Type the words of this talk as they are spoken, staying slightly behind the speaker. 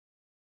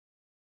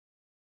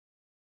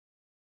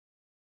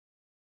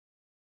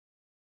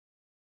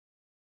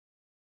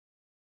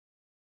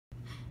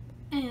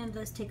And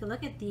let's take a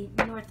look at the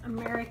North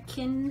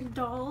American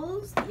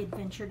dolls, the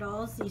adventure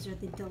dolls. These are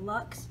the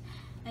deluxe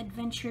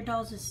adventure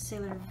dolls. This is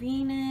Sailor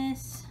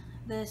Venus.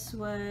 This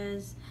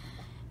was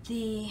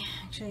the,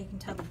 actually you can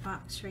tell the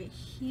box right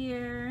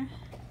here,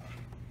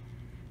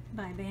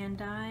 by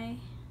Bandai.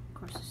 Of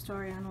course, the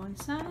story on one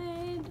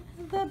side,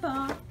 the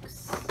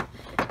box,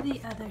 the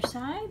other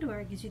side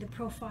where it gives you the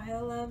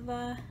profile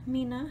of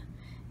Mina,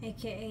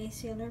 aka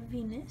Sailor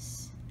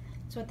Venus.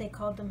 That's what they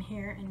called them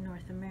here in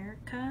North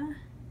America.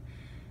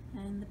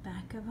 And the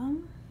back of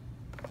them.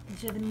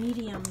 These are the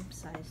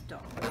medium-sized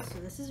dolls. So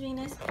this is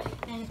Venus,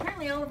 and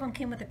apparently all of them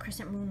came with a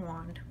crescent moon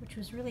wand, which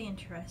was really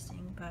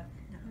interesting. But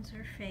that was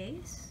her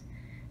face.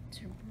 It's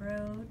her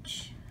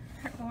brooch,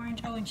 her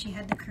orange. Oh, and she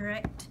had the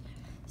correct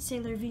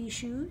Sailor V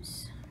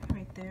shoes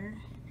right there,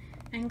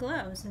 and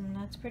gloves, and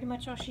that's pretty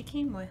much all she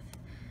came with.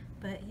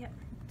 But yep,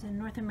 it's a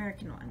North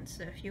American one.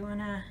 So if you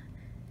wanna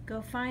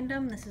go find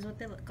them, this is what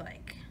they look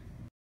like.